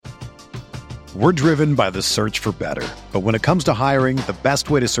We're driven by the search for better. But when it comes to hiring, the best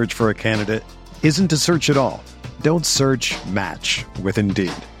way to search for a candidate isn't to search at all. Don't search, match with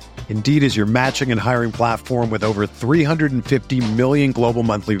Indeed. Indeed is your matching and hiring platform with over 350 million global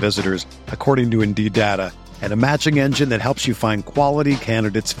monthly visitors, according to Indeed data, and a matching engine that helps you find quality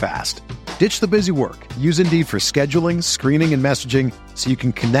candidates fast. Ditch the busy work. Use Indeed for scheduling, screening, and messaging so you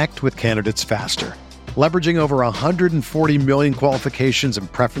can connect with candidates faster. Leveraging over 140 million qualifications and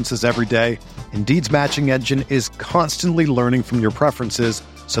preferences every day, Indeed's matching engine is constantly learning from your preferences,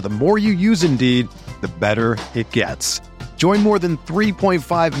 so the more you use Indeed, the better it gets. Join more than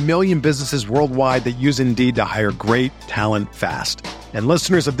 3.5 million businesses worldwide that use Indeed to hire great talent fast. And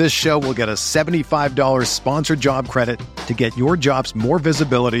listeners of this show will get a $75 sponsored job credit to get your jobs more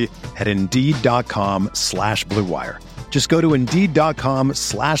visibility at Indeed.com/Blue Wire. Just go to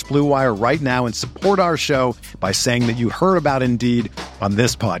Indeed.com/Blue Wire right now and support our show by saying that you heard about Indeed on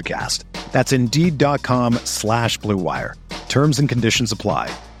this podcast. That's Indeed.com/Blue Wire. Terms and conditions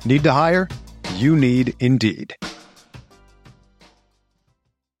apply. Need to hire? You need Indeed.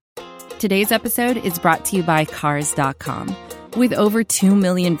 Today's episode is brought to you by Cars.com. With over 2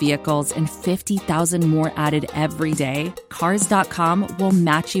 million vehicles and 50,000 more added every day, Cars.com will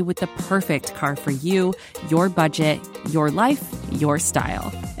match you with the perfect car for you, your budget, your life, your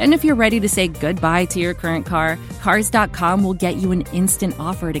style. And if you're ready to say goodbye to your current car, Cars.com will get you an instant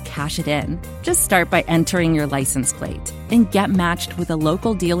offer to cash it in. Just start by entering your license plate and get matched with a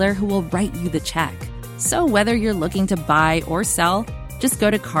local dealer who will write you the check. So whether you're looking to buy or sell, just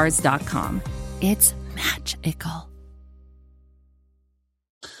go to Cars.com. It's magical.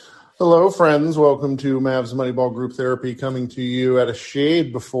 Hello, friends. Welcome to Mavs Moneyball Group Therapy, coming to you at a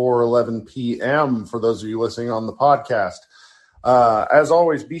shade before 11 p.m. for those of you listening on the podcast. As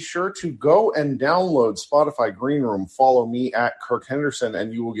always, be sure to go and download Spotify Green Room. Follow me at Kirk Henderson,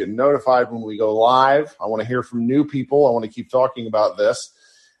 and you will get notified when we go live. I want to hear from new people. I want to keep talking about this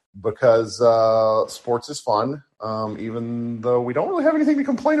because sports is fun, even though we don't really have anything to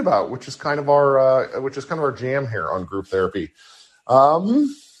complain about, which is kind of our jam here on Group Therapy.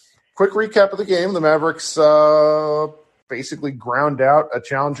 Quick recap of the game. The Mavericks basically ground out a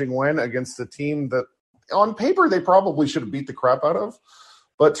challenging win against a team that on paper they probably should have beat the crap out of.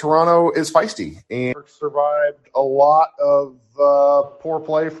 But Toronto is feisty and survived a lot of poor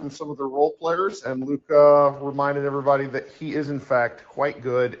play from some of their role players. And Luka reminded everybody that he is, in fact, quite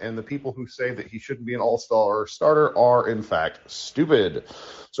good. And the people who say that he shouldn't be an all-star starter are, in fact, stupid.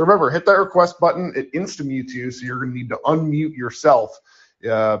 So remember, hit that request button. It insta-mutes you, so you're going to need to unmute yourself.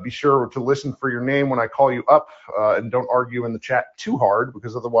 Be sure to listen for your name when I call you up, and don't argue in the chat too hard,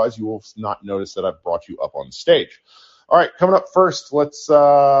 because otherwise you will not notice that I've brought you up on stage. All right, coming up first, let's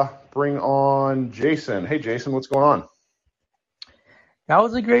bring on Jason. Hey, Jason, what's going on? That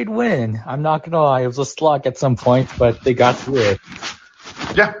was a great win. I'm not going to lie. It was a slog at some point, but they got through it.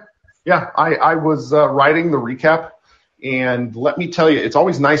 Yeah. I was writing the recap, and let me tell you, it's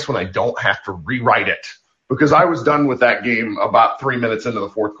always nice when I don't have to rewrite it. Because I was done with that game about 3 minutes into the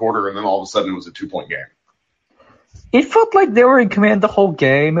fourth quarter, and then all of a sudden it was a 2-point game. It felt like they were in command the whole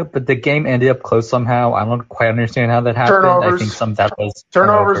game, but the game ended up close somehow. I don't quite understand how that happened. Turnovers. I think some of that was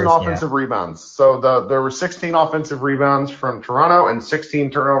turnovers and offensive rebounds. So there were 16 offensive rebounds from Toronto and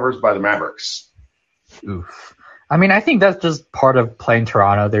 16 turnovers by the Mavericks. Oof. I mean, I think that's just part of playing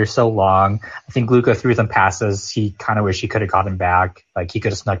Toronto. They're so long. I think Luka threw some passes. He kind of wish he could have gotten back. Like, he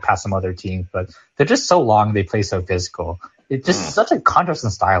could have snuck past some other teams. But they're just so long. They play so physical. It's just such a contrast in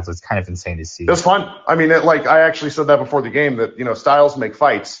styles. It's kind of insane to see. It's fun. I mean, I actually said that before the game, that, styles make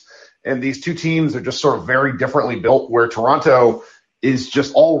fights. And these two teams are just sort of very differently built, where Toronto is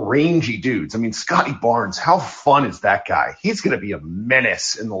just all rangy dudes. I mean, Scotty Barnes, how fun is that guy? He's going to be a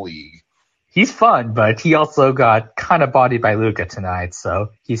menace in the league. He's fun, but he also got kind of bodied by Luka tonight,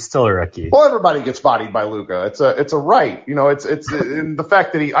 so he's still a rookie. Well, everybody gets bodied by Luka. It's a right. It's in the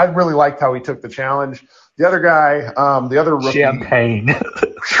fact that I really liked how he took the challenge. The other guy, the other rookie, Champagne.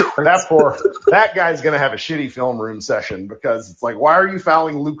 that guy's going to have a shitty film room session, because it's like, why are you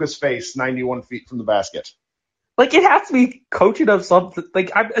fouling Luka's face 91 feet from the basket? Like, it has to be coaching of something.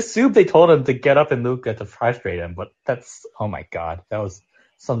 Like, I assume they told him to get up and Luka to frustrate him, but that's, oh my God, that was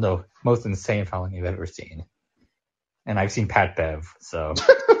some of the most insane fouling I've ever seen. And I've seen Pat Bev, so.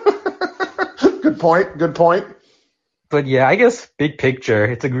 Good point. But yeah, I guess big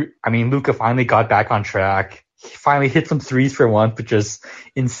picture, Luka finally got back on track. He finally hit some threes for once, which is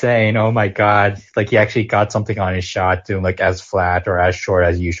insane. Oh my God. Like, he actually got something on his shot, doing like as flat or as short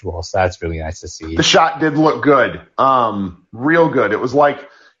as usual. So that's really nice to see. The shot did look good. Real good. It was like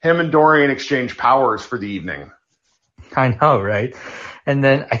him and Dorian exchanged powers for the evening. I know, right? And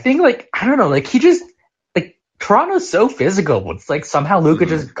then I think, I don't know, he just, Toronto's so physical. It's like somehow Luka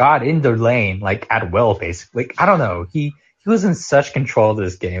just got in their lane, at will, basically. I don't know. He was in such control of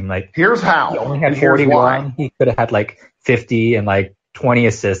this game. Here's how. He only had 41. He could have had 50 and 20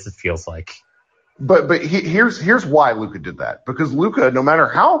 assists, it feels like. But here's why Luka did that. Because Luka, no matter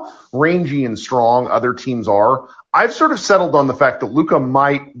how rangy and strong other teams are, I've sort of settled on the fact that Luka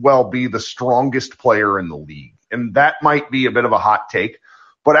might well be the strongest player in the league. And that might be a bit of a hot take.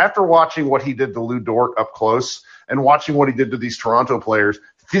 But after watching what he did to Lou Dort up close and watching what he did to these Toronto players,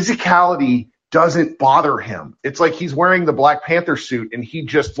 physicality doesn't bother him. It's like he's wearing the Black Panther suit and he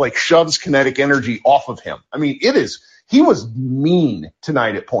just shoves kinetic energy off of him. I mean, he was mean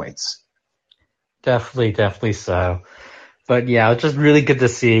tonight at points. Definitely so. But yeah, it's just really good to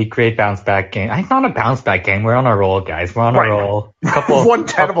see. Great bounce back game. I thought a bounce back game. We're on a roll, guys. We're on a roll.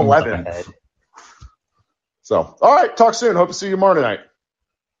 110 of 11. So, all right. Talk soon. Hope to see you tomorrow night.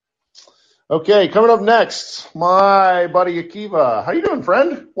 Okay, coming up next, my buddy Akiva. How you doing,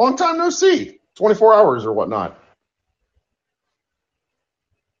 friend? Long time no see. 24 hours or whatnot.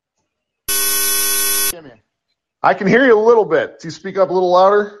 I can hear you a little bit. Do you speak up a little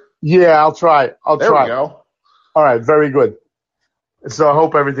louder? Yeah, I'll try. There we go. All right, very good. So I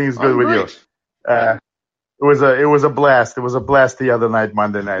hope everything's good with you. It was a blast. It was a blast the other night,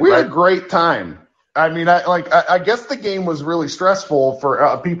 Monday night. We had a great time. I mean, I guess the game was really stressful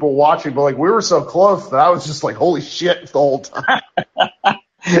for people watching, but we were so close that I was just holy shit the whole time.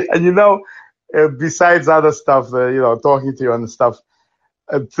 And besides other stuff, talking to you and stuff,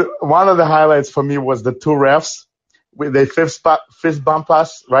 one of the highlights for me was the two refs. They fist bump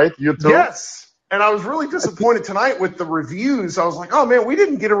us, right? You too? Yes. And I was really disappointed tonight with the reviews. I was like, oh, man, we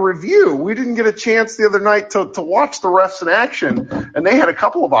didn't get a review. We didn't get a chance the other night to watch the refs in action, and they had a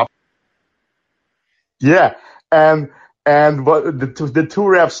couple of opportunities. Yeah, and the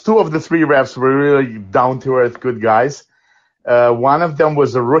two of the three refs were really down to earth, good guys. One of them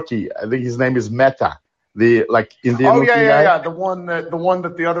was a rookie. I think his name is Mehta, the Indian. Oh guy. Yeah. The one that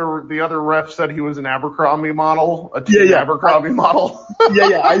the other ref said he was an Abercrombie model. Abercrombie model.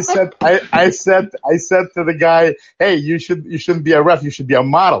 I said to the guy, hey, you shouldn't be a ref. You should be a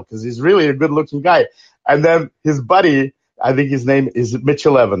model because he's really a good looking guy. And then his buddy, I think his name is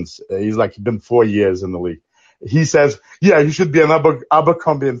Mitchell Evans. He's been 4 years in the league. He says, yeah, you should be an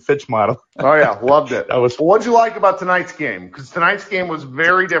Abercrombie and Fitch model. Oh, yeah, loved it. What'd you like about tonight's game? Because tonight's game was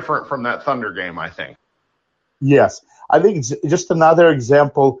very different from that Thunder game, I think. Yes, I think it's just another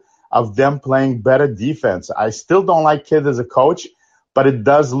example of them playing better defense. I still don't like Kidd as a coach, but it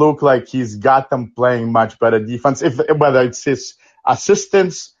does look like he's got them playing much better defense. Whether it's his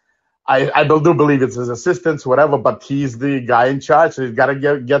assistants, I do believe it's his assistants, whatever, but he's the guy in charge, so he's got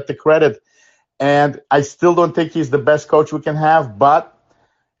to get the credit. And I still don't think he's the best coach we can have, but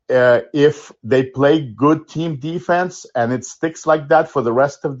if they play good team defense and it sticks like that for the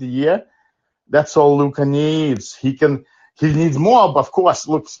rest of the year, that's all Luka needs. He needs more, but of course,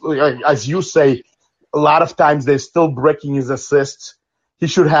 looks as you say, a lot of times they're still breaking his assists. He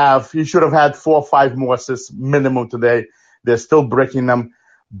should have had 4 or 5 more assists minimum today. They're still breaking them,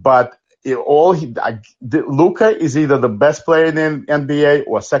 but Luka is either the best player in the NBA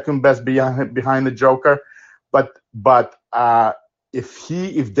or second best behind the Joker. But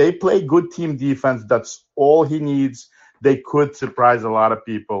if they play good team defense, that's all he needs. They could surprise a lot of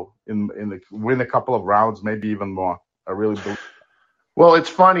people win a couple of rounds, maybe even more. I really believe. Well, it's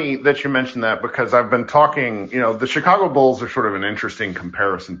funny that you mentioned that because I've been talking, the Chicago Bulls are sort of an interesting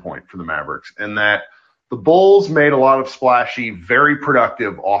comparison point for the Mavericks in that the Bulls made a lot of splashy, very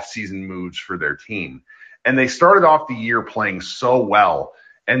productive offseason moves for their team. And they started off the year playing so well.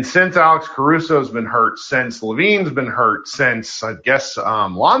 And since Alex Caruso's been hurt, since Levine's been hurt, since I guess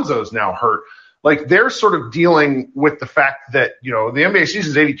Lonzo's now hurt, they're sort of dealing with the fact that, the NBA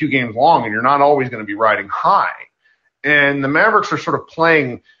season is 82 games long and you're not always going to be riding high. And the Mavericks are sort of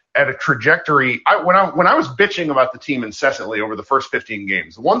playing at a trajectory. When I was bitching about the team incessantly over the first 15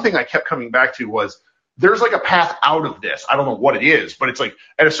 games, the one thing I kept coming back to was there's a path out of this. I don't know what it is, but it's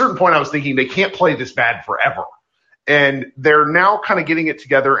at a certain point I was thinking they can't play this bad forever. And they're now kind of getting it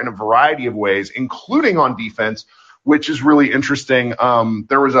together in a variety of ways, including on defense, which is really interesting.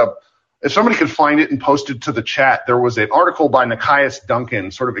 If somebody could find it and post it to the chat, there was an article by Nekias Duncan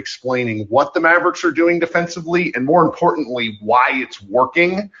sort of explaining what the Mavericks are doing defensively and, more importantly, why it's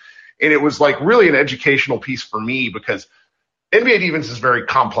working. And it was really an educational piece for me because NBA defense is very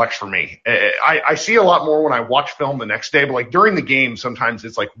complex for me. I see a lot more when I watch film the next day, but during the game, sometimes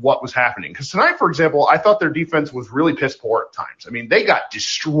it's what was happening. Because tonight, for example, I thought their defense was really piss poor at times. I mean, they got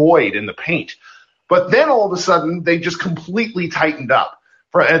destroyed in the paint. But then all of a sudden, they just completely tightened up.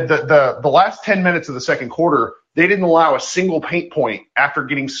 For the last 10 minutes of the second quarter, they didn't allow a single paint point after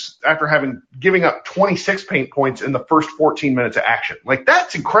giving up 26 paint points in the first 14 minutes of action. Like,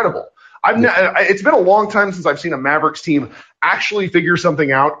 that's incredible. It's been a long time since I've seen a Mavericks team actually figure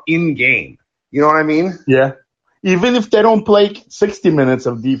something out in game. You know what I mean? Yeah. Even if they don't play 60 minutes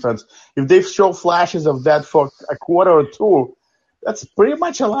of defense, if they show flashes of that for a quarter or two, that's pretty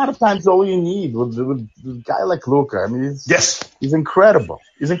much a lot of times all you need with a guy like Luka. I mean, he's incredible.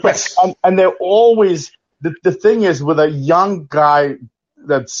 He's incredible. Yes. And they're always the thing is with a young guy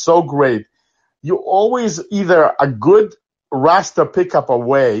that's so great, you always either a good roster pickup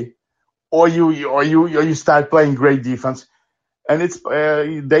away, or you start playing great defense, and it's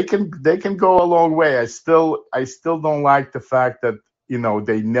they can go a long way. I still don't like the fact that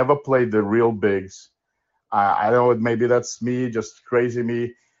they never played the real bigs. I know maybe that's me, just crazy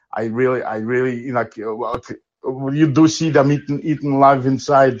me. I really you do see them eating live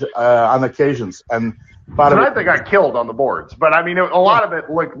inside on occasions, and tonight they got killed on the boards. But I mean, a lot of it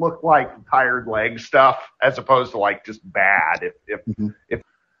looked like tired leg stuff as opposed to like just bad. If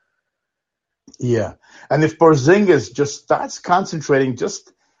yeah, and if Porzingis just starts concentrating,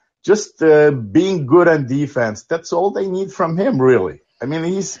 just being good on defense, that's all they need from him, really. I mean,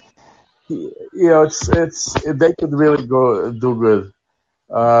 they could really do good.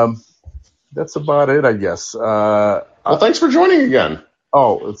 That's about it, I guess. Well, thanks for joining again.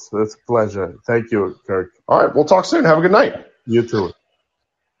 Oh, it's a pleasure. Thank you, Kirk. All right, we'll talk soon. Have a good night. You too.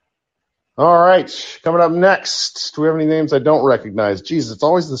 All right, coming up next, do we have any names I don't recognize? Jeez, it's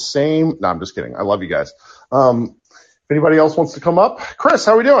always the same. No, I'm just kidding. I love you guys. If anybody else wants to come up, Chris,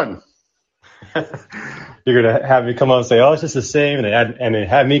 how are we doing? You're gonna have me come on and say, "Oh, it's just the same," and they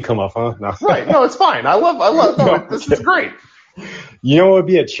had me come up, huh? No. Right? No, it's fine. I love. No, this is great. You know what would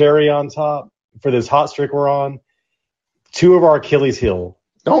be a cherry on top for this hot streak we're on? 2 of our Achilles heel.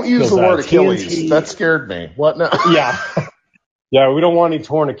 Don't use the word Achilles. TNT. That scared me. What now? Yeah, we don't want any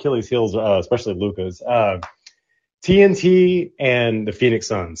torn Achilles heels, especially Luka's. TNT and the Phoenix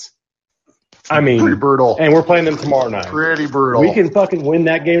Suns. I mean, pretty brutal. And we're playing them tomorrow night. Pretty brutal. We can fucking win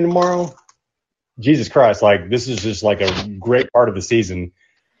that game tomorrow. Jesus Christ, like, this is just like a great part of the season.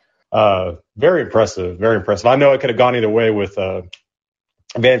 Very impressive, very impressive. I know it could have gone either way with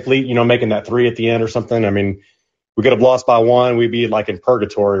Van Fleet, making that 3 at the end or something. I mean, we could have lost by 1. We'd be like in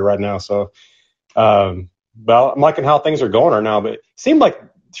purgatory right now. So, but I'm liking how things are going right now. But it seemed like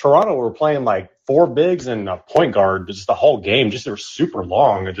Toronto were playing like 4 bigs and a point guard just the whole game. Just they were super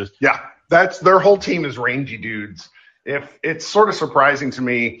long. That's their whole team is rangy dudes. If it's sort of surprising to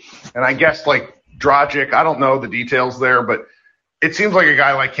me, and I guess like Dragic, I don't know the details there, but it seems like a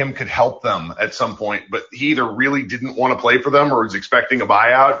guy like him could help them at some point. But he either really didn't want to play for them or was expecting a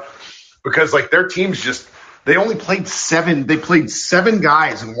buyout, because like their team's just. They only played 7. They played 7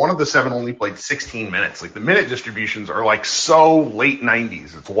 guys, and one of the 7 only played 16 minutes. Like, the minute distributions are, like, so late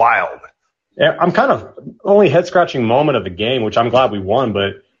 90s. It's wild. Yeah, I'm kind of only head-scratching moment of the game, which I'm glad we won,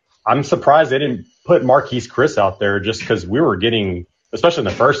 but I'm surprised they didn't put Marquise Chris out there just because we were getting, especially in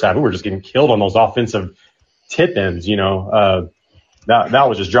the first half, we were just getting killed on those offensive tip-ins, That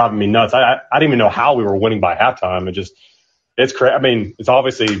was just driving me nuts. I didn't even know how we were winning by halftime. It's crazy. I mean, it's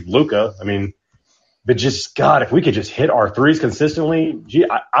obviously Luka. I mean, but just, God, if we could just hit our threes consistently,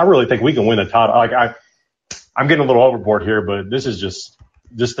 I really think we can win the title. Like, I'm getting a little overboard here, but this is just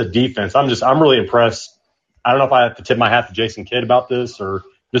the defense. I'm really impressed. I don't know if I have to tip my hat to Jason Kidd about this or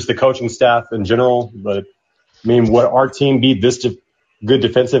just the coaching staff in general, but I mean, would our team be this good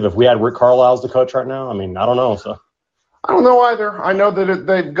defensive if we had Rick Carlisle as the coach right now? I mean, I don't know. So I don't know either. I know that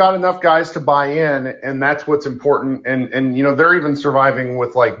they've got enough guys to buy in, and that's what's important. And they're even surviving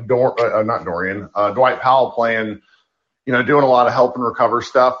with like Dwight Powell playing, doing a lot of help and recover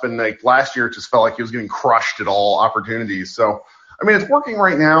stuff. And like last year, it just felt like he was getting crushed at all opportunities. So I mean, it's working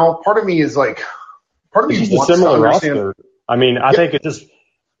right now. Part of me wants a similar to understand. Roster. I mean, I think it's just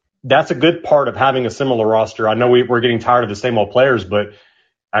that's a good part of having a similar roster. I know we're getting tired of the same old players, but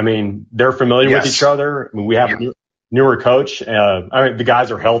I mean, they're familiar with each other. I mean, we have. Yeah. Newer coach. I mean, the guys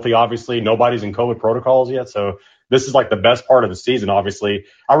are healthy, obviously. Nobody's in COVID protocols yet. So this is like the best part of the season, obviously.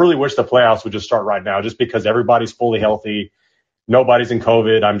 I really wish the playoffs would just start right now just because everybody's fully healthy. Nobody's in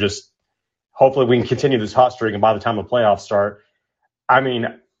COVID. Hopefully we can continue this hot streak. And by the time the playoffs start, I mean,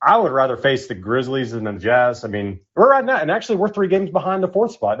 I would rather face the Grizzlies than the Jazz. I mean, we're right now. And actually we're 3 games behind the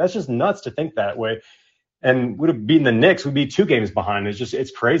 4th spot. That's just nuts to think that way. And we'd have beaten the Knicks. We'd be 2 games behind.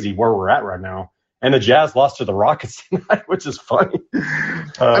 It's crazy where we're at right now. And the Jazz lost to the Rockets tonight, which is funny.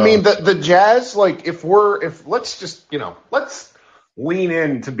 I mean, the Jazz, like, let's lean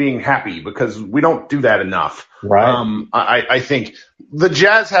into being happy because we don't do that enough. Right. I think the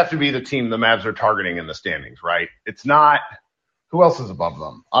Jazz have to be the team the Mavs are targeting in the standings, right? It's not who else is above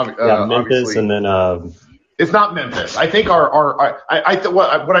them. Memphis, and then it's not Memphis. I think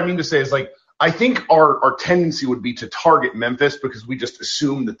what I mean to say is like I think our tendency would be to target Memphis because we just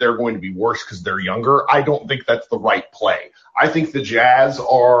assume that they're going to be worse because they're younger. I don't think that's the right play. I think the Jazz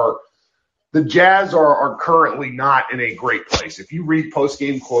are currently not in a great place. If you read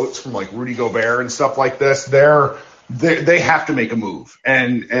post-game quotes from like Rudy Gobert and stuff like this, they have to make a move.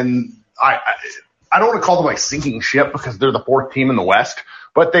 And I don't want to call them like sinking ship because they're the fourth team in the West,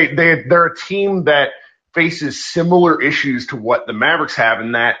 but they're a team that faces similar issues to what the Mavericks have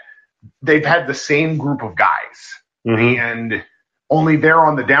in that they've had the same group of guys, and only they're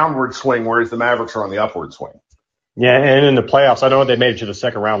on the downward swing, whereas the Mavericks are on the upward swing. Yeah, and in the playoffs, I know they made it to the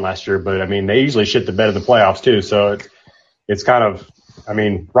second round last year, but, I mean, they usually shit the bed in the playoffs too. So it's kind of – I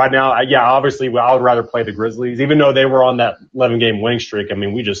mean, right now, obviously I would rather play the Grizzlies. Even though they were on that 11-game winning streak, I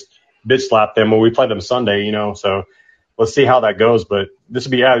mean, we just bitch slapped them when we played them Sunday, so let's see how that goes. But this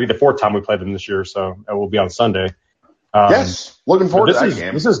will be the fourth time we played them this year, so it will be on Sunday. Yes, looking forward to that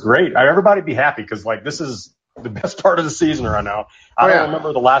game. This is great. Everybody be happy because, this is the best part of the season right now. I don't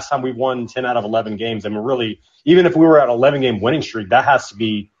remember the last time we won 10 out of 11 games. I mean, really, even if we were at an 11-game winning streak, that has to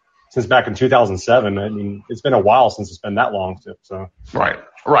be since back in 2007. I mean, it's been a while since it's been that long. So Right.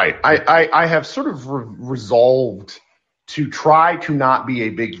 I have sort of resolved to try to not be a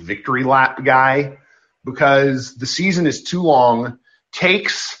big victory lap guy because the season is too long.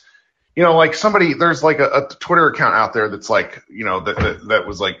 Takes – like somebody, there's like a Twitter account out there that's like, that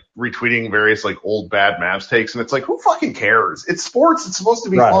was like retweeting various like old bad Mavs takes. And it's like, who fucking cares? It's sports. It's supposed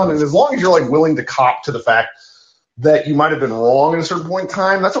to be fun. And as long as you're like willing to cop to the fact that you might have been wrong at a certain point in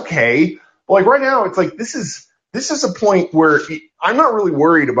time, that's okay. But like right now, it's like, this is a point where I'm not really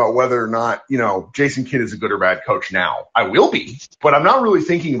worried about whether or not, Jason Kidd is a good or bad coach now. I will be, but I'm not really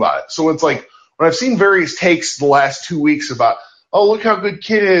thinking about it. So it's like when I've seen various takes the last 2 weeks about, oh, look how good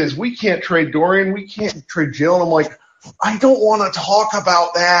Kidd is. We can't trade Dorian. We can't trade Jill. And I'm like, I don't want to talk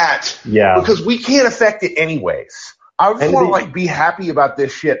about that. Yeah. Because we can't affect it anyways. I just want to be happy about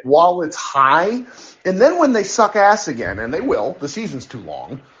this shit while it's high. And then when they suck ass again, and they will, the season's too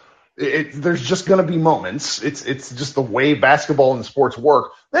long, there's just going to be moments. It's just the way basketball and sports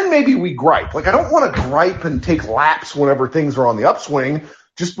work. Then maybe we gripe. Like, I don't want to gripe and take laps whenever things are on the upswing.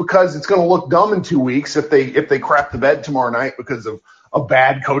 Just because it's going to look dumb in 2 weeks if they crap the bed tomorrow night because of a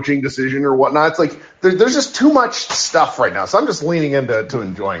bad coaching decision or whatnot. It's like there's just too much stuff right now. So I'm just leaning into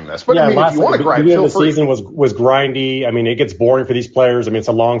enjoying this. But I mean, if you want to grind, feel free. The season was grindy. I mean, it gets boring for these players. I mean, it's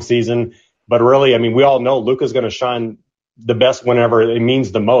a long season. But really, I mean, we all know Luka's going to shine the best whenever it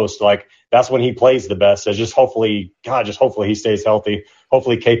means the most. Like, that's when he plays the best. So just hopefully he stays healthy.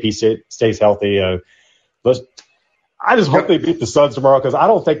 Hopefully KP stays healthy. I just hope they beat the Suns tomorrow because I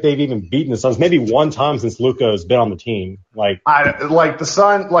don't think they've even beaten the Suns maybe one time since Luka has been on the team. The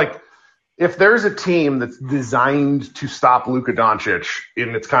Sun, if there's a team that's designed to stop Luka Doncic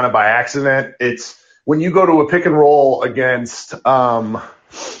and it's kind of by accident, it's when you go to a pick and roll against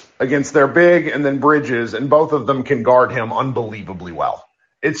their big and then Bridges, and both of them can guard him unbelievably well.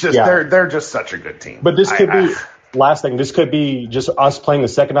 It's just they're just such a good team. But this could be last thing. This could be just us playing the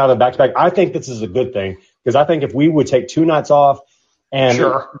second out of the back-to-back. I think this is a good thing. Because I think if we would take 2 nights off and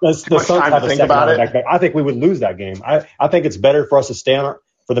the Suns have a second round back, I think we would lose that game. I think it's better for us to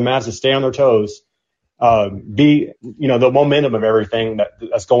for the Mavs to stay on their toes, the momentum of everything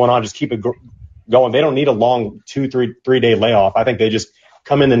that's going on, just keep it going. They don't need a long 2-3 day layoff. I think they just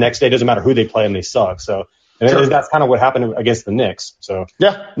come in the next day. It doesn't matter who they play and they suck. So that's kind of what happened against the Knicks. So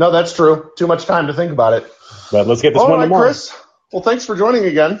that's true. Too much time to think about it. But let's get this one tomorrow. Chris. Well, thanks for joining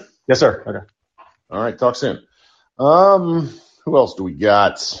again. Yes, sir. Okay. All right, talk soon. Who else do we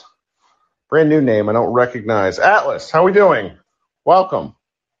got? Brand new name I don't recognize. Atlas, how we doing? Welcome.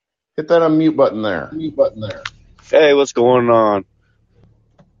 Hit that unmute button there. Hey, what's going on?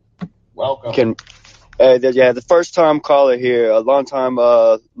 Welcome. The first time caller here, a long time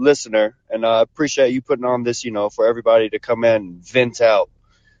listener, and I appreciate you putting on this, for everybody to come in and vent out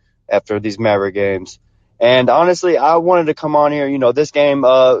after these Maverick games. And honestly, I wanted to come on here. This game, it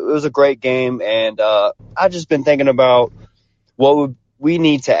was a great game. And I just been thinking about what we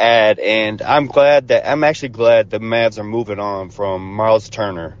need to add. And I'm actually glad the Mavs are moving on from Miles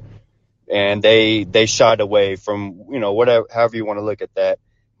Turner. And they shied away from, however you want to look at that.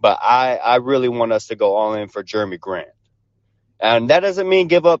 But I really want us to go all in for Jeremy Grant. And that doesn't mean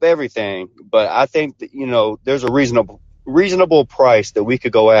give up everything. But I think that, there's a reasonable price that we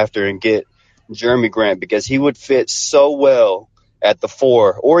could go after and get Jeremy Grant, because he would fit so well at the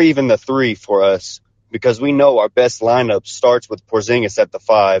 4 or even the 3 for us, because we know our best lineup starts with Porzingis at the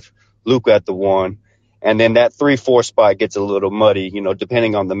 5, Luka at the 1, and then that 3-4 spot gets a little muddy,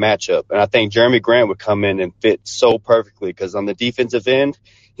 depending on the matchup. And I think Jeremy Grant would come in and fit so perfectly, because on the defensive end,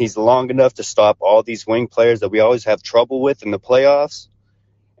 he's long enough to stop all these wing players that we always have trouble with in the playoffs.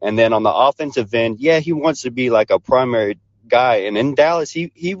 And then on the offensive end, he wants to be like a primary guy. And in Dallas,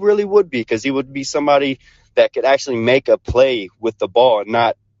 he really would be, because he would be somebody that could actually make a play with the ball and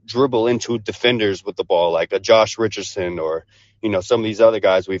not dribble into defenders with the ball, like a Josh Richardson or, some of these other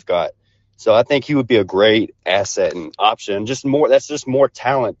guys we've got. So I think he would be a great asset and option. That's just more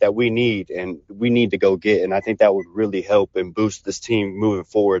talent that we need, and we need to go get. And I think that would really help and boost this team moving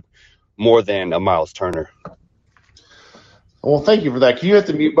forward more than a Miles Turner. Well, thank you for that. Can you hit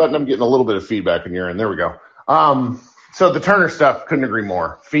the mute button? I'm getting a little bit of feedback in your end. There we go. So the Turner stuff, couldn't agree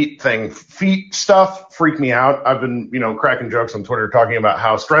more. Feet stuff freaked me out. I've been, cracking jokes on Twitter talking about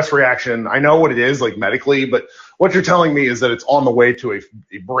how stress reaction, I know what it is, like medically, but what you're telling me is that it's on the way to a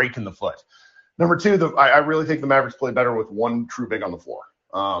break in the foot. Number two, I really think the Mavericks play better with one true big on the floor.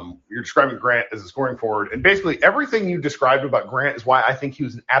 You're describing Grant as a scoring forward, and basically everything you described about Grant is why I think he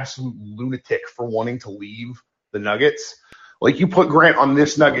was an absolute lunatic for wanting to leave the Nuggets. Like, you put Grant on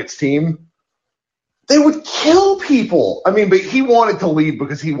this Nuggets team, they would kill people. I mean, but he wanted to leave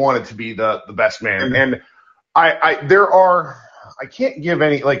because he wanted to be the best man. And I can't give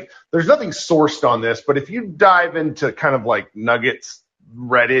any, there's nothing sourced on this, but if you dive into kind of like Nuggets,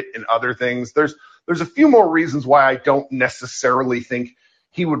 Reddit, and other things, there's a few more reasons why I don't necessarily think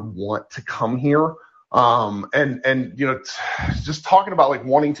he would want to come here. Just talking about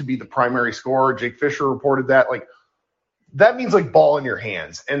wanting to be the primary scorer, Jake Fisher reported that, that means ball in your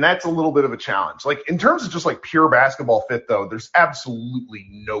hands, and that's a little bit of a challenge. In terms of just pure basketball fit, though, there's absolutely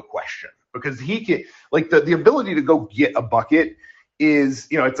no question, because he can the ability to go get a bucket is,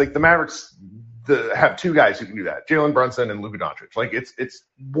 it's the Mavericks have two guys who can do that, Jalen Brunson and Luka Doncic. It's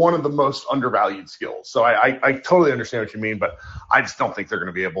one of the most undervalued skills. So I totally understand what you mean, but I just don't think they're going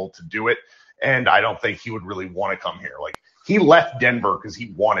to be able to do it, and I don't think he would really want to come here. He left Denver because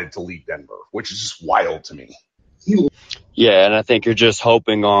he wanted to leave Denver, which is just wild to me. Yeah, and I think you're just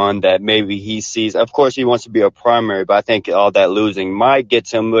hoping on that maybe he sees, of course he wants to be a primary, but I think all that losing might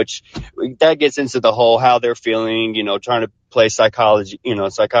get him, which that gets into the whole how they're feeling, trying to play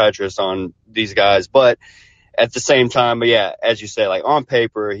psychiatrist on these guys. But at the same time, but yeah, as you say, on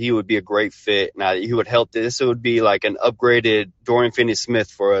paper, he would be a great fit. Now, he would help this. It would be like an upgraded Dorian Finney-Smith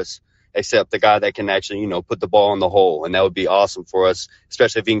for us, except the guy that can actually, put the ball in the hole. And that would be awesome for us,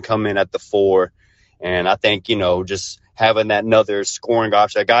 especially if he can come in at the 4. And I think, just having that another scoring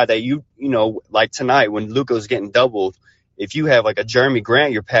option, a guy that like tonight when Luka was getting doubled, if you have a Jeremy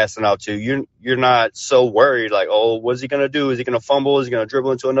Grant you're passing out to, you're not so worried what's he going to do? Is he going to fumble? Is he going to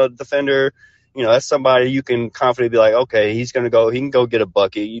dribble into another defender? That's somebody you can confidently be okay, he can go get a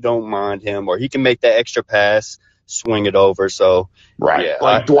bucket. You don't mind him, or he can make that extra pass, swing it over. So, right.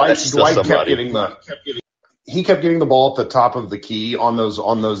 Yeah, Dwight kept getting the ball at the top of the key on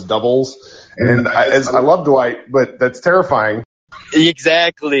those doubles. And I love Dwight, but that's terrifying.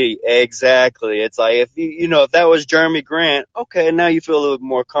 Exactly. It's if that was Jeremy Grant, okay, now you feel a little bit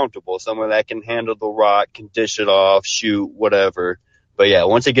more comfortable. Someone that can handle the rock, can dish it off, shoot, whatever. But yeah,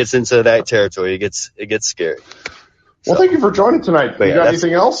 once it gets into that territory, it gets scary. Well, thank you for joining tonight. You got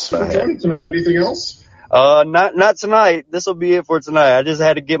anything else? Not tonight. This will be it for tonight. I just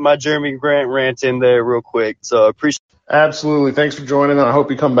had to get my Jeremy Grant rant in there real quick. So I appreciate it. Absolutely. Thanks for joining, and I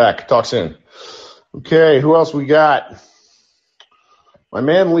hope you come back. Talk soon. Okay, who else we got? My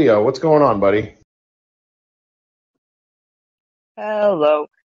man Leo. What's going on, buddy? Hello.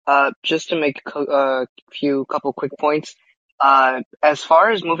 Just to make a couple quick points. As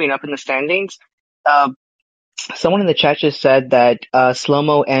far as moving up in the standings, someone in the chat just said that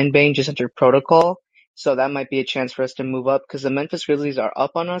Slow-Mo and Bane just entered protocol. So that might be a chance for us to move up, because the Memphis Grizzlies are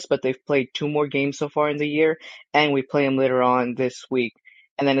up on us, but they've played 2 more games so far in the year, and we play them later on this week.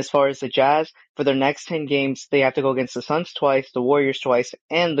 And then as far as the Jazz, for their next 10 games, they have to go against the Suns twice, the Warriors twice,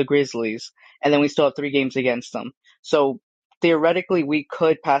 and the Grizzlies. And then we still have 3 games against them. So theoretically, we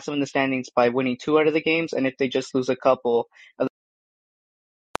could pass them in the standings by winning 2 out of the games, and if they just lose a couple of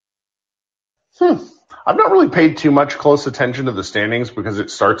I've not really paid too much close attention to the standings because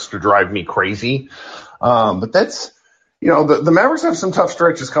it starts to drive me crazy. But that's, the Mavericks have some tough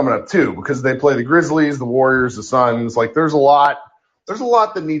stretches coming up too, because they play the Grizzlies, the Warriors, the Suns. There's a lot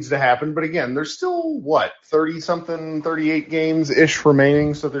that needs to happen. But again, there's still 38 games ish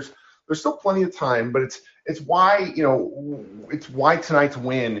remaining. So there's still plenty of time, but it's why tonight's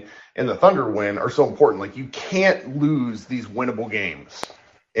win and the Thunder win are so important. Like, you can't lose these winnable games.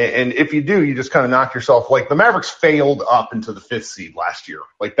 And if you do, you just kind of knock yourself. Like, the Mavericks failed up into the 5th seed last year.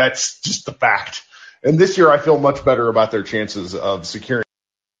 Like, that's just the fact. And this year I feel much better about their chances of securing.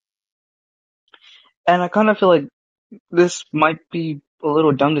 And I kind of feel like this might be a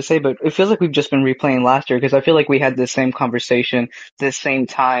little dumb to say, but it feels like we've just been replaying last year, because I feel like we had this same conversation this same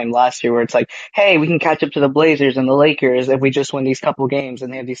time last year where it's like, hey, we can catch up to the Blazers and the Lakers if we just win these couple games,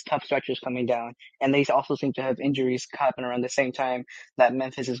 and they have these tough stretches coming down. And they also seem to have injuries happening around the same time that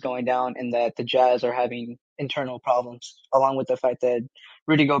Memphis is going down and that the Jazz are having internal problems, along with the fact that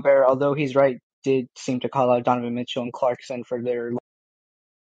Rudy Gobert, although he's right, did seem to call out Donovan Mitchell and Clarkson for their...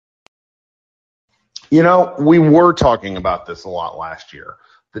 We were talking about this a lot last year.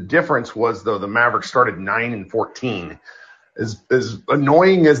 The difference was, though, the Mavericks started 9-14. As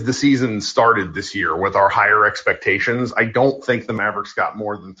annoying as the season started this year with our higher expectations, I don't think the Mavericks got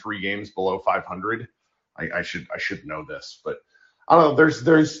more than 3 games below 500. I should know this, but I don't know.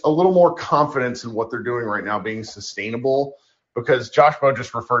 There's a little more confidence in what they're doing right now being sustainable, because Josh Bowe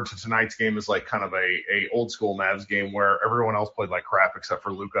just referred to tonight's game as like kind of a old school Mavs game where everyone else played like crap except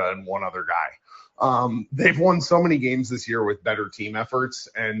for Luka and one other guy. They've won so many games this year with better team efforts,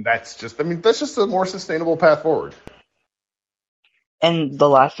 and that's just a more sustainable path forward. And the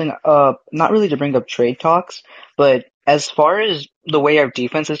last thing, not really to bring up trade talks, but as far as the way our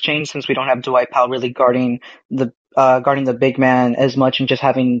defense has changed since we don't have Dwight Powell really guarding the big man as much and just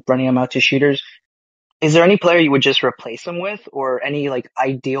running him out to shooters, is there any player you would just replace him with, or any like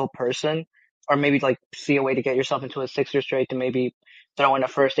ideal person, or maybe like see a way to get yourself into a Sixers trade to maybe throw in a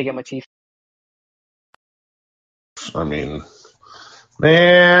first to get Matisse? I mean,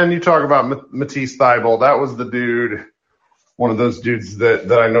 man, you talk about Matisse Thybulle. That was the dude, one of those dudes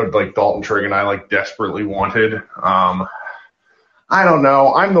that I know, like Dalton Trigg and I like desperately wanted. I don't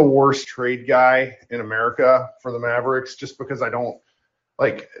know. I'm the worst trade guy in America for the Mavericks, just because I don't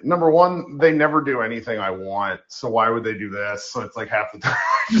like, number one, they never do anything I want. So why would they do this? So it's like half the time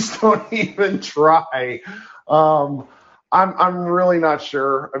I just don't even try. I'm really not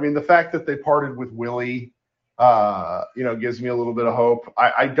sure. I mean, the fact that they parted with Willie, gives me a little bit of hope.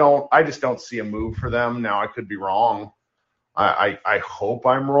 I just don't see a move for them. Now, I could be wrong. I hope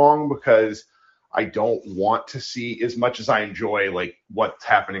I'm wrong, because I don't want to see, as much as I enjoy like what's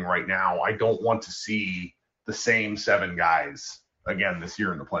happening right now, I don't want to see the same 7 guys again this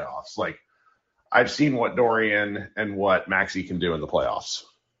year in the playoffs. Like, I've seen what Dorian and what Maxey can do in the playoffs.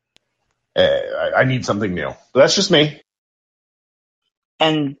 I need something new. But that's just me.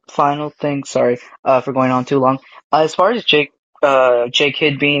 And final thing, sorry for going on too long. As far as Jake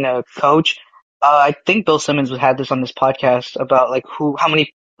Kidd being a coach, I think Bill Simmons had this on this podcast about like how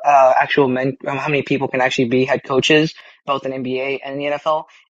many how many people can actually be head coaches, both in NBA and the NFL.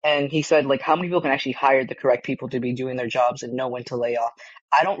 And he said like how many people can actually hire the correct people to be doing their jobs and know when to lay off.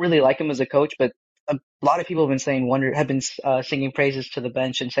 I don't really like him as a coach, but a lot of people have been singing praises to the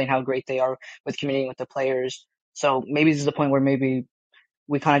bench and saying how great they are with communicating with the players. So maybe this is the point where maybe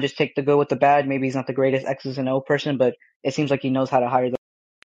we kind of just take the good with the bad. Maybe he's not the greatest X's and O person, but it seems like he knows how to hire them.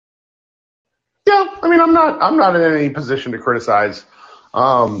 Yeah, I mean, I'm not in any position to criticize.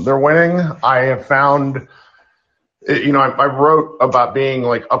 They're winning. I have found, I wrote about being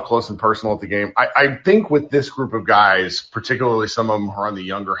like up close and personal at the game. I think with this group of guys, particularly some of them who are on the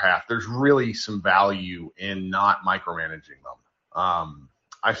younger half, there's really some value in not micromanaging them.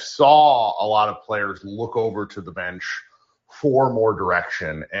 I saw a lot of players look over to the bench for more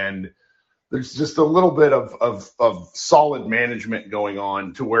direction, and there's just a little bit of solid management going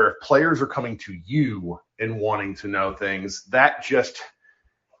on, to where if players are coming to you and wanting to know things, that just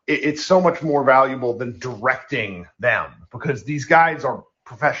it's so much more valuable than directing them, because these guys are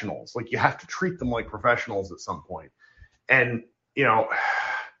professionals. Like, you have to treat them like professionals at some point. And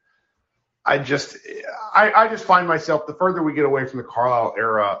I just find myself, the further we get away from the Carlisle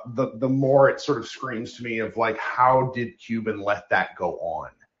era, the more it sort of screams to me of like, how did Cuban let that go on?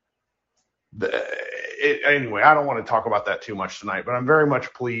 Anyway, I don't want to talk about that too much tonight, but I'm very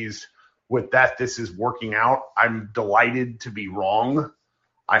much pleased with that. This is working out. I'm delighted to be wrong.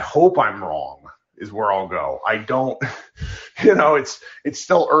 I hope I'm wrong is where I'll go. I don't, it's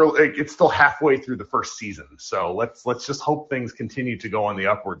still early. It's still halfway through the first season. So let's just hope things continue to go on the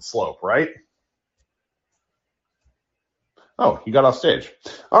upward slope, right? Oh, you got off stage.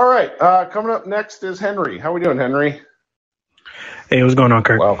 All right. Coming up next is Henry. How we doing, Henry? Hey, what's going on,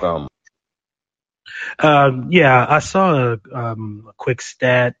 Kurt? Welcome. I saw a quick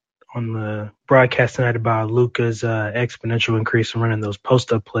stat on the broadcast tonight about Luka's exponential increase in running those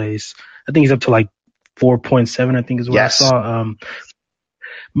post-up plays. I think he's up to like 4.7, I think is what I saw.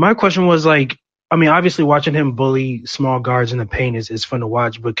 My question was like, I mean, obviously watching him bully small guards in the paint is fun to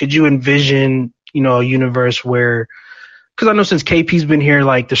watch, but could you envision, a universe where, because I know since KP's been here,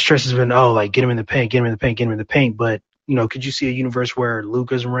 like the stress has been, like get him in the paint, get him in the paint, get him in the paint. But, could you see a universe where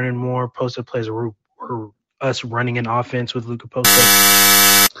Luka's running more post-up plays or us running an offense with Luka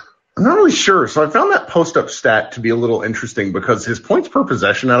post-up? I'm not really sure. So I found that post-up stat to be a little interesting because his points per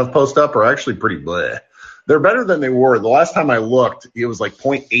possession out of post-up are actually pretty bleh. They're better than they were. The last time I looked, it was like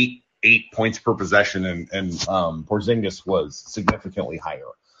 0.88 points per possession, and Porzingis was significantly higher.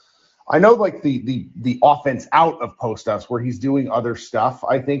 I know like the offense out of post-ups where he's doing other stuff,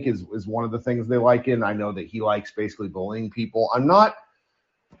 I think is one of the things they like in. I know that he likes basically bullying people. I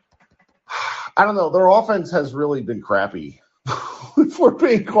don't know. Their offense has really been crappy, if we're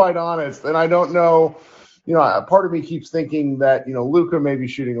being quite honest. And I don't know, part of me keeps thinking that, Luka may be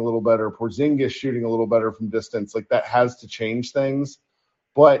shooting a little better, Porzingis shooting a little better from distance. Like that has to change things.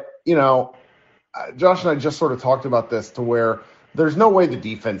 But, Josh and I just sort of talked about this to where there's no way the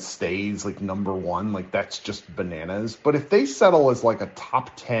defense stays like number one. Like that's just bananas. But if they settle as like a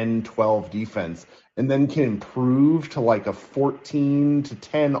top 10, 12 defense and then can improve to like a 14 to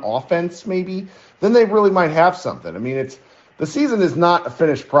 10 offense maybe, then they really might have something. I mean, the season is not a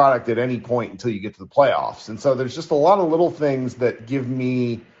finished product at any point until you get to the playoffs. And so there's just a lot of little things that give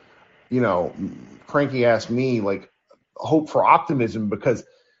me, cranky ass me, like hope for optimism because,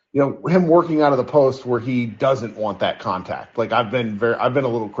 him working out of the post where he doesn't want that contact. Like I've been a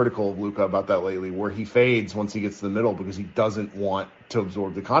little critical of Luka about that lately, where he fades once he gets to the middle because he doesn't want to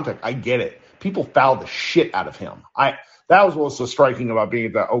absorb the contact. I get it. People foul the shit out of him. That was what was so striking about being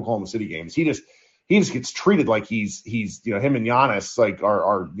at the Oklahoma City games. He just gets treated like he's him and Giannis like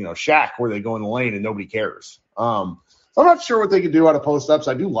are Shaq, where they go in the lane and nobody cares. I'm not sure what they can do out of post-ups.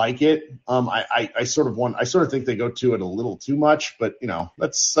 I do like it. I sort of think they go to it a little too much, but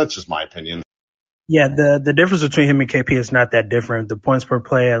that's just my opinion. Yeah, the difference between him and KP is not that different. The points per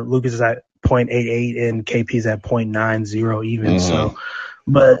play at Lucas is at 0.88 and KP's at 0.90 even. Mm-hmm. So,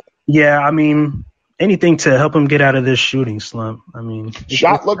 but yeah, I mean, anything to help him get out of this shooting slump. I mean,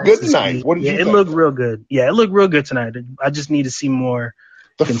 shot looked good tonight. What did you think? It looked real good. Yeah, it looked real good tonight. I just need to see more.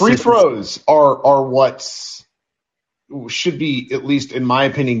 The free throws are what's should be, at least in my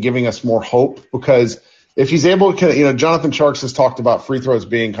opinion, giving us more hope, because if he's able to, Jonathan Tjarks has talked about free throws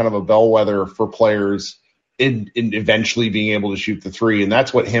being kind of a bellwether for players in eventually being able to shoot the three. And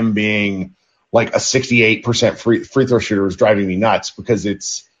that's what him being like a 68% free throw shooter is driving me nuts, because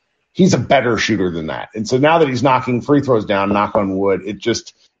he's a better shooter than that. And so now that he's knocking free throws down, knock on wood,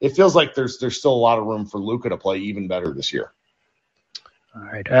 it feels like there's still a lot of room for Luka to play even better this year. All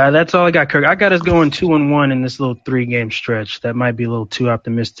right. That's all I got, Kirk. I got us going 2-1 in this little 3-game stretch. That might be a little too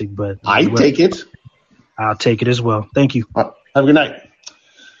optimistic, but I take it. I'll take it as well. Thank you. Have a good night.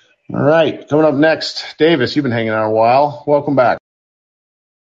 All right. Coming up next, Davis, you've been hanging out a while. Welcome back.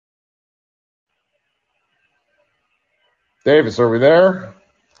 Davis, are we there?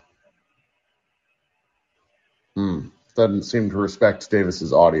 Doesn't seem to respect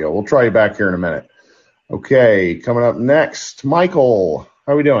Davis's audio. We'll try you back here in a minute. Okay, coming up next, Michael.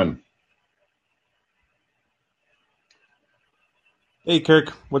 How are we doing? Hey,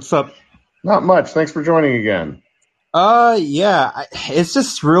 Kirk. What's up? Not much. Thanks for joining again. Yeah. It's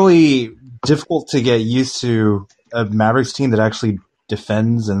just really difficult to get used to a Mavericks team that actually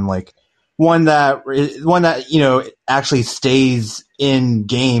defends, and like one that actually stays in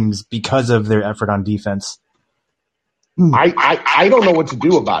games because of their effort on defense. I don't know what to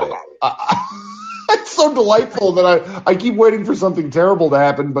do about it. It's so delightful that I keep waiting for something terrible to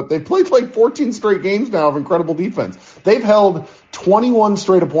happen, but they've played like 14 straight games now of incredible defense. They've held 21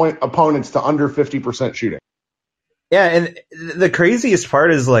 straight opponents to under 50% shooting. Yeah, and the craziest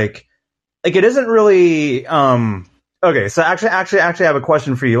part is like it isn't really okay, so actually I have a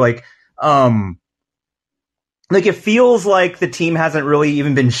question for you. Like it feels like the team hasn't really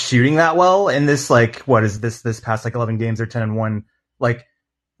even been shooting that well in this, like, what is this past like 11 games or 10-1? Like,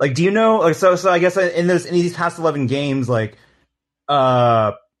 do you know? Like, so I guess in these past 11 games, like,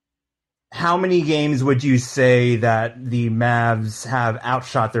 how many games would you say that the Mavs have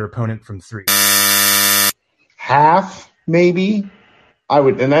outshot their opponent from three? Half, maybe. I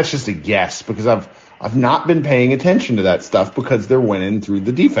would, and that's just a guess, because I've not been paying attention to that stuff because they're winning through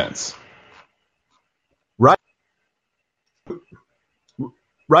the defense.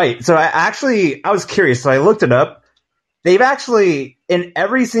 Right. So I was curious. So I looked it up. They've actually, in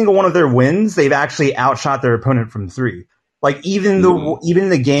every single one of their wins, they've actually outshot their opponent from three. Like even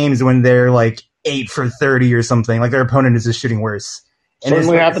the games when they're like 8 for 30 or something, like their opponent is just shooting worse. And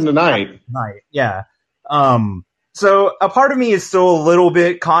certainly happened tonight. Yeah. So a part of me is still a little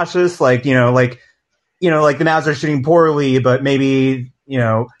bit cautious, like the Mavs are shooting poorly, but maybe,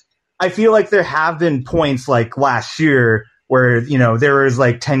 I feel like there have been points like last year where, there was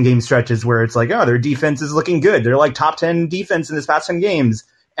like 10-game stretches where it's like, oh, their defense is looking good. They're like top 10 defense in this past 10 games.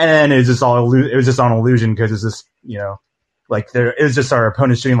 And then it was just on illusion because it's just, it was just our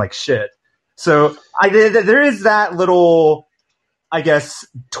opponents shooting like shit. So there is that little, I guess,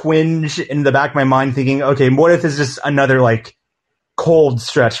 twinge in the back of my mind thinking, okay, what if it's just another like cold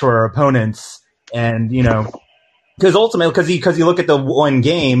stretch for our opponents? And, because ultimately, because you look at the one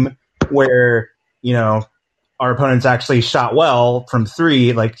game where, our opponents actually shot well from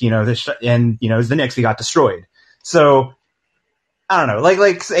three, like, and it was the Knicks, we got destroyed. So I don't know,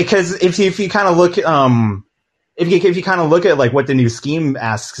 because if you kind of look, if you kind of look at like what the new scheme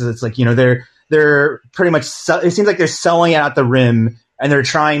asks, it's like, they're pretty much, it seems like they're selling out the rim and they're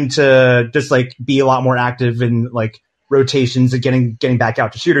trying to just like be a lot more active in like rotations and getting back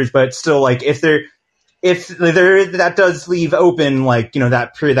out to shooters. But still, like, if that does leave open, like,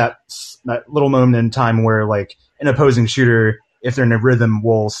 that period, that little moment in time where like an opposing shooter, if they're in a rhythm,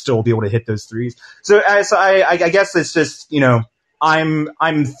 will still be able to hit those threes. So I guess it's just,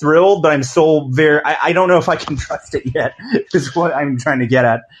 I'm thrilled, but I'm still I don't know if I can trust it yet, is what I'm trying to get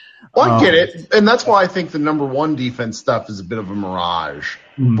at. Well, I get it. And that's why I think the number one defense stuff is a bit of a mirage.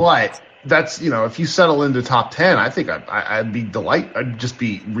 Mm-hmm. But that's, if you settle into top 10, I think I'd just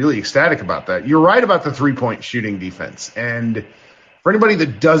be really ecstatic about that. You're right about the 3-point shooting defense. And for anybody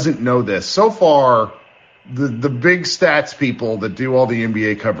that doesn't know this, so far, the big stats people that do all the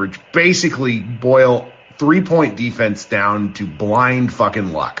NBA coverage basically boil 3-point defense down to blind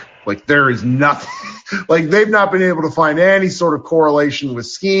fucking luck. Like, there is nothing. Like, they've not been able to find any sort of correlation with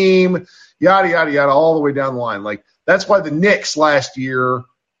scheme, yada, yada, yada, all the way down the line. Like, that's why the Knicks last year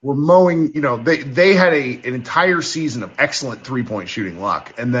were mowing, they had an entire season of excellent 3-point shooting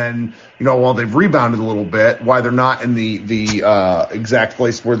luck. And then, while they've rebounded a little bit, why they're not in the exact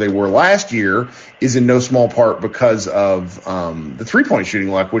place where they were last year is in no small part because of the 3-point shooting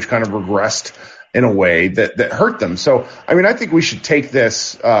luck, which kind of regressed in a way that hurt them. So, I think we should take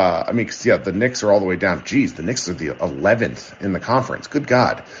this. Because the Knicks are all the way down. Geez, the Knicks are the 11th in the conference. Good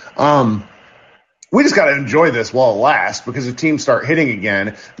God. We just got to enjoy this while it lasts, because if teams start hitting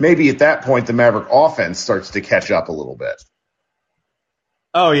again, maybe at that point the Maverick offense starts to catch up a little bit.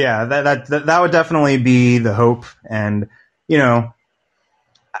 Oh yeah, that would definitely be the hope. And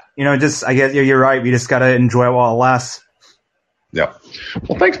just, I guess you're right. We just got to enjoy it while it lasts. Yeah.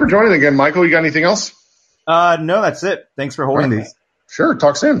 Well, thanks for joining again, Michael. You got anything else? No, that's it. Thanks for holding these. Sure.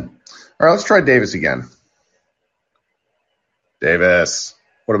 Talk soon. All right, let's try Davis again. Davis.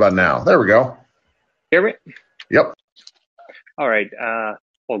 What about now? There we go. Hear me? Yep. All right.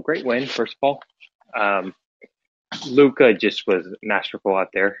 Well, great win, first of all. Luka just was masterful out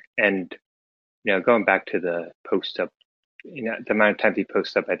there. And, going back to the post up, the amount of times he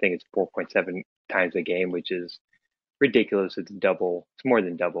posts up, I think it's 4.7 times a game, which is ridiculous. It's double. It's more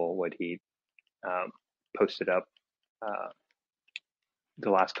than double what he posted up the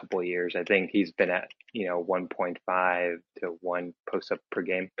last couple of years. I think he's been at 1.5 to 1 post up per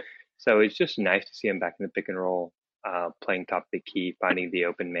game. So it's just nice to see him back in the pick and roll, playing top of the key, finding the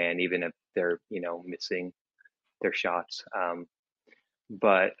open man, even if they're missing their shots.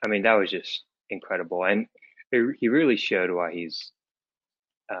 But that was just incredible, and he really showed why he's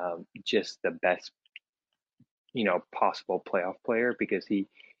just the best possible playoff player, because he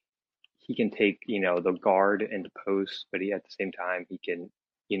can take the guard and the post, but at the same time he can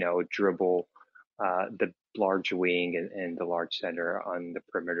dribble the large wing and the large center on the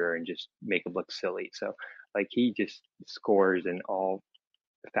perimeter and just make it look silly. So like, he just scores in all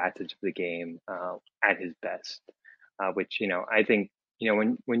facets of the game at his best, which I think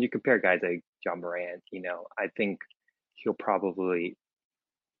when you compare guys like John Morant, I think he'll probably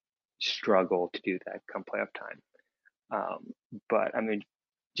struggle to do that come playoff time. But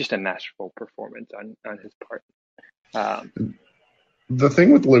just a masterful performance on his part. The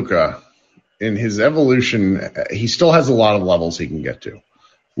thing with Luka, in his evolution, he still has a lot of levels he can get to.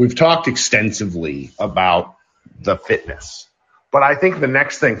 We've talked extensively about the fitness, but I think the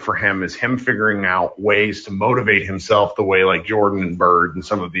next thing for him is him figuring out ways to motivate himself the way like Jordan and Bird and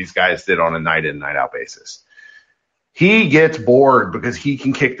some of these guys did on a night in, night out basis. He gets bored because he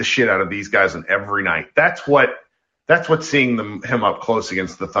can kick the shit out of these guys on every night. That's what seeing him up close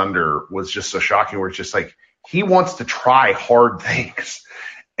against the Thunder was just so shocking, where it's just like, he wants to try hard things.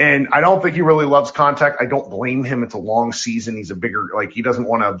 And I don't think he really loves contact. I don't blame him. It's a long season. He's he doesn't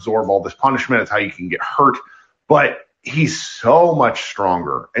want to absorb all this punishment. It's how you can get hurt. But he's so much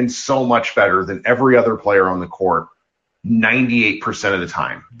stronger and so much better than every other player on the court 98% of the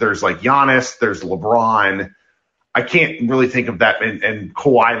time. There's like Giannis, there's LeBron. I can't really think of that. And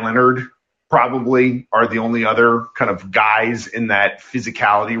Kawhi Leonard probably are the only other kind of guys in that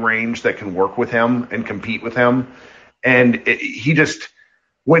physicality range that can work with him and compete with him. And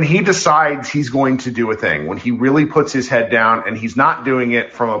when he decides he's going to do a thing, when he really puts his head down and he's not doing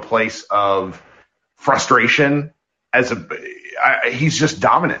it from a place of frustration, he's just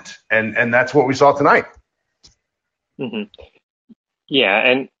dominant. And that's what we saw tonight. Mm-hmm. Yeah.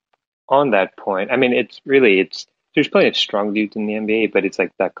 And on that point, I mean, there's plenty of strong dudes in the NBA, but it's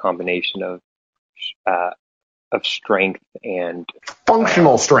like that combination of strength and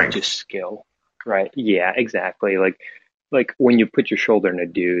functional strength, just skill, right? Yeah, exactly. Like when you put your shoulder in a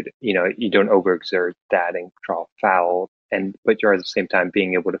dude, you don't overexert that and draw foul, but you're at the same time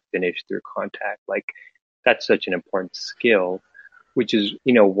being able to finish through contact. Like that's such an important skill, which is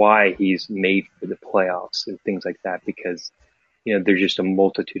why he's made for the playoffs and things like that, because there's just a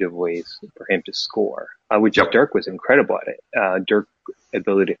multitude of ways for him to score, which Dirk was incredible at it. Dirk's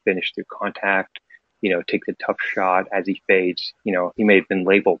ability to finish through contact, take the tough shot as he fades. He may have been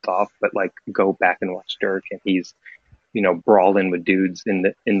labeled off, but like go back and watch Dirk, and he's, brawling with dudes in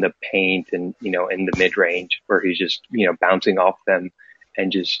the paint and, in the mid range where he's just, bouncing off them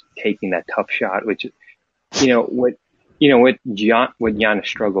and just taking that tough shot, which, what Giannis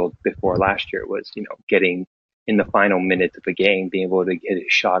struggled before last year was, getting in the final minutes of the game, being able to get his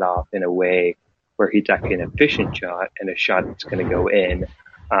shot off in a way where he's actually an efficient shot and a shot that's going to go in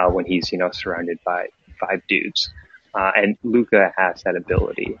when he's, surrounded by 5 dudes. And Luka has that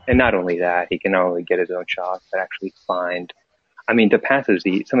ability. And not only that, he can not only get his own shots, but actually find, some of the passes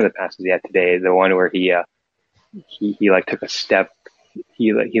he had today, the one where he like took a step,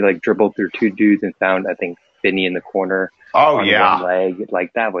 he dribbled through 2 dudes and found, I think, Finney in the corner. Oh yeah, one leg.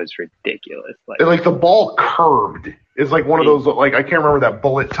 Like that was ridiculous. Like the ball curved. It's like one of those, like, I can't remember that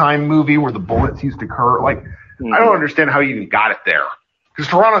Bullet Time movie where the bullets used to curve. Like, I don't understand how he even got it there, because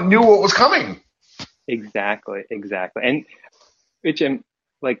Toronto knew what was coming. Exactly. And which,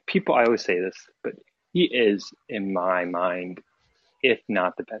 like, people, I always say this, but he is, in my mind, if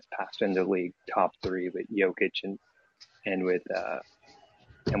not the best passer in the league, top 3 with Jokic and with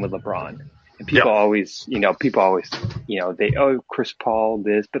LeBron. And people always, Chris Paul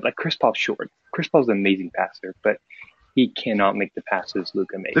this, but like Chris Paul's short. Chris Paul's an amazing passer, but he cannot make the passes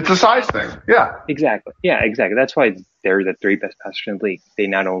Luka makes. It's a size thing. Yeah. Exactly. Yeah, exactly. That's why they're the 3 best passers in the league. They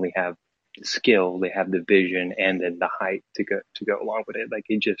not only have the skill, they have the vision and then the height to go along with it. Like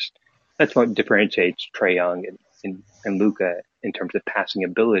that's what differentiates Trae Young and Luka in terms of passing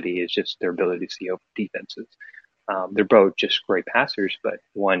ability, is just their ability to see over defenses. They're both just great passers, but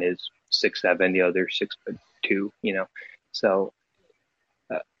one is 6'7", the other 6'2", So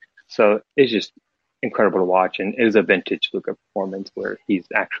it's just incredible to watch. And it was a vintage Luka performance where he's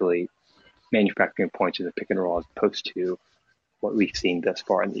actually manufacturing points in the pick and roll as opposed to what we've seen thus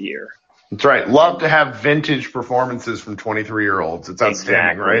far in the year. That's right. Love to have vintage performances from 23-year-olds. It's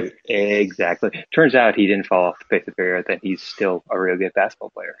outstanding, right? Exactly. Turns out he didn't fall off the face of the earth, and he's still a real good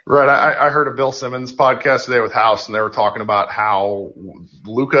basketball player. Right. I heard a Bill Simmons podcast today with House, and they were talking about how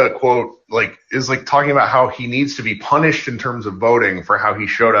Luka, quote, is talking about how he needs to be punished in terms of voting for how he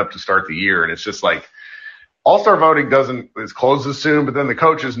showed up to start the year. And it's just like all-star voting is closes soon, but then the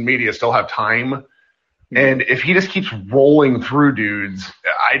coaches and media still have time. And if he just keeps rolling through dudes,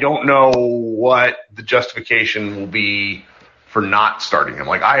 I don't know what the justification will be for not starting him.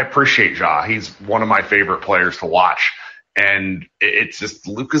 Like, I appreciate Ja. He's one of my favorite players to watch. And it's just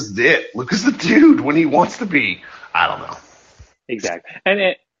Luka's it. Luka's the dude when he wants to be. I don't know. Exactly.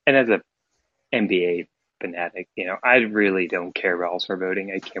 And as a NBA fanatic, I really don't care about all-star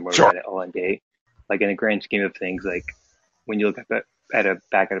voting. I care more about it all NBA. Like, in the grand scheme of things, like, when you look at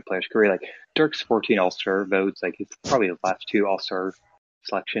back at a player's career, like Dirk's 14 All-Star votes, like it's probably his last 2 All-Star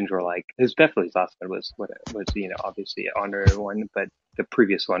selections were like, his last one was obviously an honorary one, but the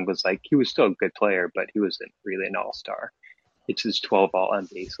previous one was like, he was still a good player, but he wasn't really an All-Star. It's his 12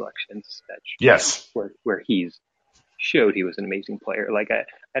 All-NBA selections where he's showed he was an amazing player. Like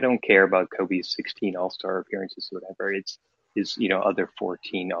I don't care about Kobe's 16 All-Star appearances or whatever. It's his, other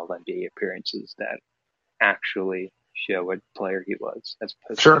 14 All-NBA appearances that actually show what player he was, as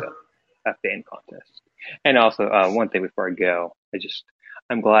opposed to a fan contest. And also, one thing before I go,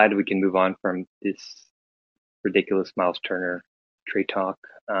 I'm glad we can move on from this ridiculous Miles Turner trade talk.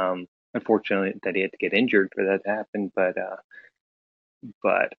 Unfortunately, that he had to get injured for that to happen. But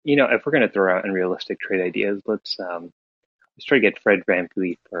if we're going to throw out unrealistic trade ideas, let's Just try to get Fred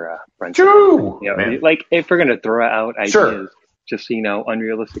VanVleet for Brunson. True. Like if we're gonna throw out ideas, sure. just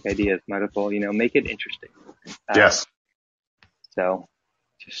unrealistic ideas, might as well make it interesting. Yes. So,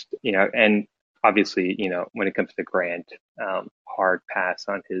 just and obviously when it comes to Grant, hard pass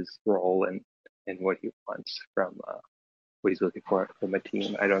on his role and what he wants from what he's looking for from a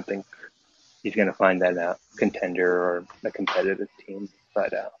team. I don't think he's going to find that a contender or a competitive team,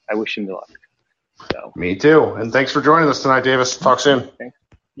 but I wish him luck. So. Me too. And thanks for joining us tonight, Davis. Talk soon. Thanks.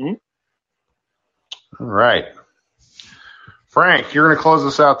 Mm-hmm. All right. Frank, you're going to close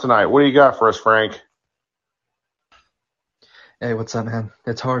us out tonight. What do you got for us, Frank? Hey, what's up, man?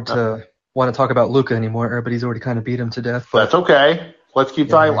 It's hard to want to talk about Luka anymore. Everybody's already kind of beat him to death. But that's okay. Let's keep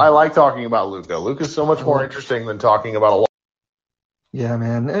talking. I like talking about Luka. Luka's so much more interesting than talking about a lot. Yeah,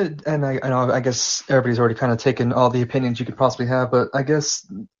 man. And I know, I guess everybody's already kind of taken all the opinions you could possibly have, but I guess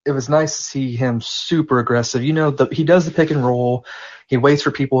it was nice to see him super aggressive. He does the pick and roll. He waits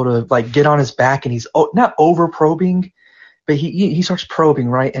for people to get on his back, and he's not over probing, but he starts probing,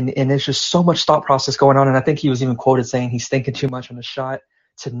 right? And there's just so much thought process going on. And I think he was even quoted saying he's thinking too much on the shot.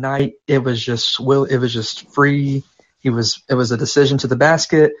 Tonight, it was just free. It was a decision to the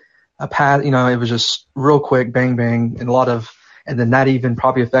basket, a pass, it was just real quick, bang, bang, and then that even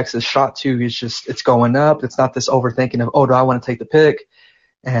probably affects his shot too. It's going up. It's not this overthinking of, do I want to take the pick?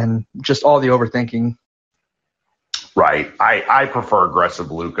 And just all the overthinking. Right. I prefer aggressive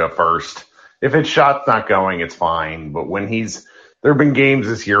Luka first. If his shot's not going, it's fine. But when there have been games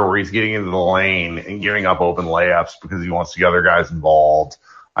this year where he's getting into the lane and giving up open layups because he wants to get other guys involved.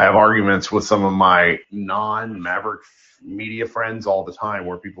 I have arguments with some of my non-Maverick media friends all the time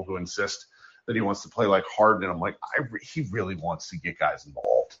where people who insist that he wants to play like Harden. I'm like, he really wants to get guys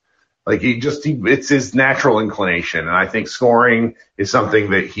involved. Like it's his natural inclination. And I think scoring is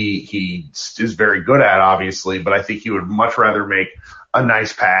something that he is very good at, obviously, but I think he would much rather make a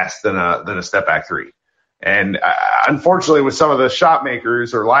nice pass than a step back three. And unfortunately, with some of the shot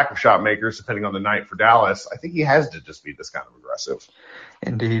makers or lack of shot makers, depending on the night for Dallas, I think he has to just be this kind of aggressive.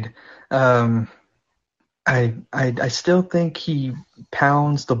 Indeed. I still think he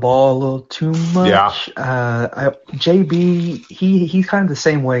pounds the ball a little too much. Yeah. JB, he's kind of the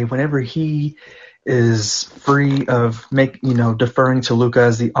same way. Whenever he is free of deferring to Luka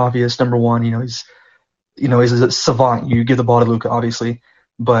as the obvious number one, he's a savant. You give the ball to Luka, obviously,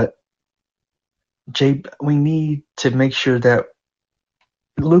 but we need to make sure that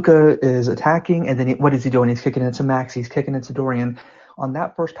Luka is attacking, and then what is he doing? He's kicking it to Max. He's kicking it to Dorian. On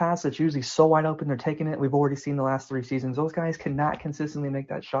that first pass, it's usually so wide open, they're taking it. We've already seen the last 3 seasons. Those guys cannot consistently make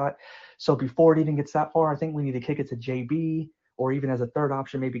that shot. So before it even gets that far, I think we need to kick it to JB, or even as a third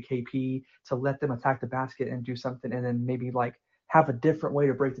option, maybe KP, to let them attack the basket and do something, and then maybe have a different way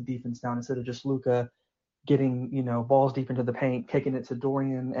to break the defense down instead of just Luka getting, balls deep into the paint, kicking it to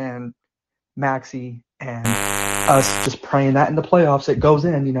Dorian and Maxey, and us just praying that in the playoffs it goes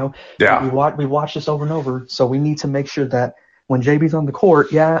in, Yeah. We watch this over and over, so we need to make sure that when JB's on the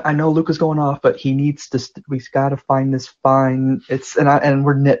court, I know Luka's going off, but he needs to. We've got to find this fine. We're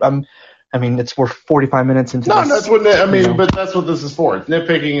 45 minutes into. No, this, that's what but that's what this is for. It's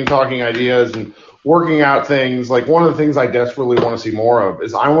nitpicking and talking ideas and working out things. Like one of the things I desperately want to see more of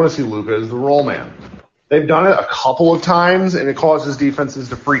is I want to see Luka as the roll man. They've done it a couple of times, and it causes defenses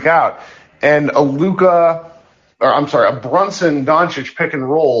to freak out. And a Brunson Doncic pick and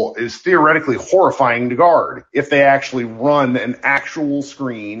roll is theoretically horrifying to guard if they actually run an actual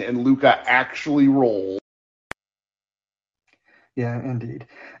screen and Luka actually rolls. Yeah, indeed.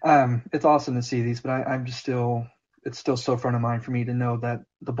 It's awesome to see these, but it's still so front of mind for me to know that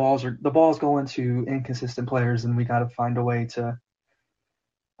the ball's going to inconsistent players, and we got to find a way to.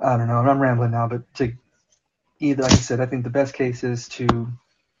 I don't know. I'm rambling now, but to either, like I said, I think the best case is to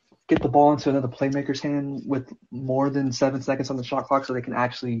get the ball into another playmaker's hand with more than 7 seconds on the shot clock so they can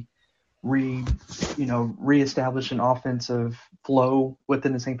actually reestablish an offensive flow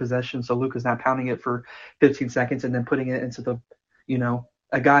within the same possession. So Luka's not pounding it for 15 seconds and then putting it into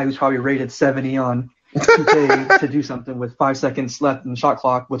a guy who's probably rated 70 on 2K to do something with 5 seconds left in the shot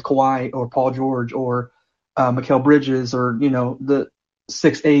clock with Kawhi or Paul George or Mikal Bridges or, the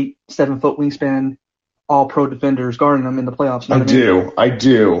 6'8", 7-foot wingspan all-pro defenders guarding them in the playoffs. I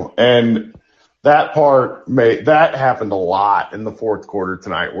do. And that that happened a lot in the fourth quarter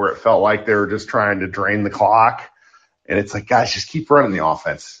tonight where it felt like they were just trying to drain the clock. And it's like, guys, just keep running the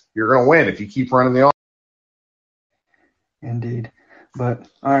offense. You're going to win if you keep running the offense. Indeed. But,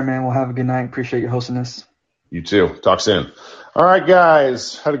 all right, man, we'll have a good night. Appreciate you hosting this. You too. Talk soon. All right,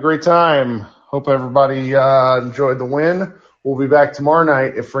 guys. Had a great time. Hope everybody enjoyed the win. We'll be back tomorrow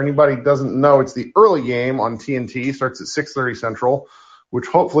night. If for anybody doesn't know, it's the early game on TNT. Starts at 6:30 Central, which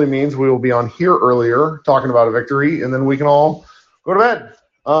hopefully means we will be on here earlier talking about a victory, and then we can all go to bed.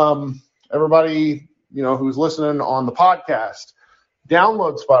 Everybody, who's listening on the podcast,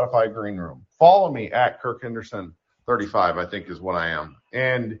 download Spotify Green Room. Follow me at Kirk Henderson 35, I think is what I am.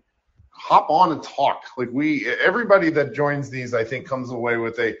 And hop on and talk. Everybody that joins these, I think, comes away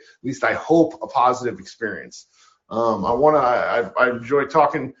with at least I hope, a positive experience. I enjoy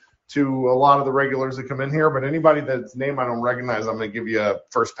talking to a lot of the regulars that come in here, but anybody that's name I don't recognize, I'm going to give you a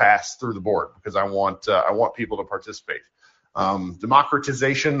first pass through the board because I want people to participate.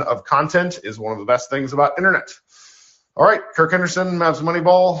 Democratization of content is one of the best things about internet. All right, Kirk Henderson, Mavs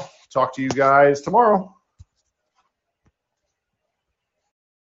Moneyball. Talk to you guys tomorrow.